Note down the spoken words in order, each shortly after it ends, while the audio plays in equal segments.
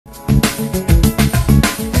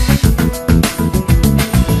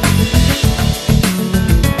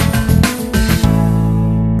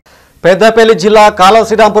పెద్దపల్లి జిల్లా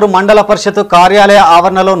కాళవశ్రీరాంపూర్ మండల పరిషత్ కార్యాలయ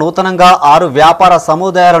ఆవరణలో నూతనంగా 6 వ్యాపార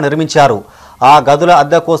సముదాయాలు నిర్మించారు. ఆ గదుల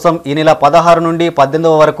అద్దె కోసం ఈ నెల 16 నుండి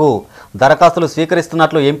 18 వరకు దరఖాస్తులు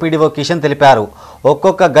స్వీకరిస్తున్నట్లు ఎంపీడీఓ కిషన్ తెలిపారు.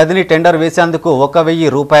 ఒక్కొక్క గదిని టెండర్ వేసేందుకు 1000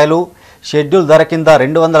 రూపాయలు, షెడ్యూల్ ధర కింద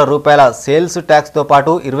 200 రూపాయల సేల్స్ ట్యాక్స్ తో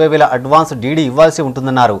పాటు 20,000 అడ్వాన్స్ డీడీ ఇవ్వాల్సి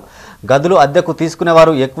ఉంటుందన్నారు. గదులు అద్దెకు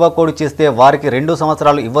తీసుకునేవారు ఎక్కువ కోడి చేస్తే వారికి 2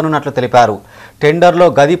 సంవత్సరాలు ఇవ్వనున్నట్లు తెలిపారు. టెండర్లో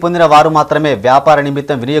గది పొందిన వారు మాత్రమే వ్యాపార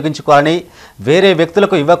నిమిత్తం వినియోగించుకోవాలని, వేరే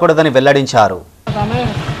వ్యక్తులకు ఇవ్వకూడదని వెల్లడించారు.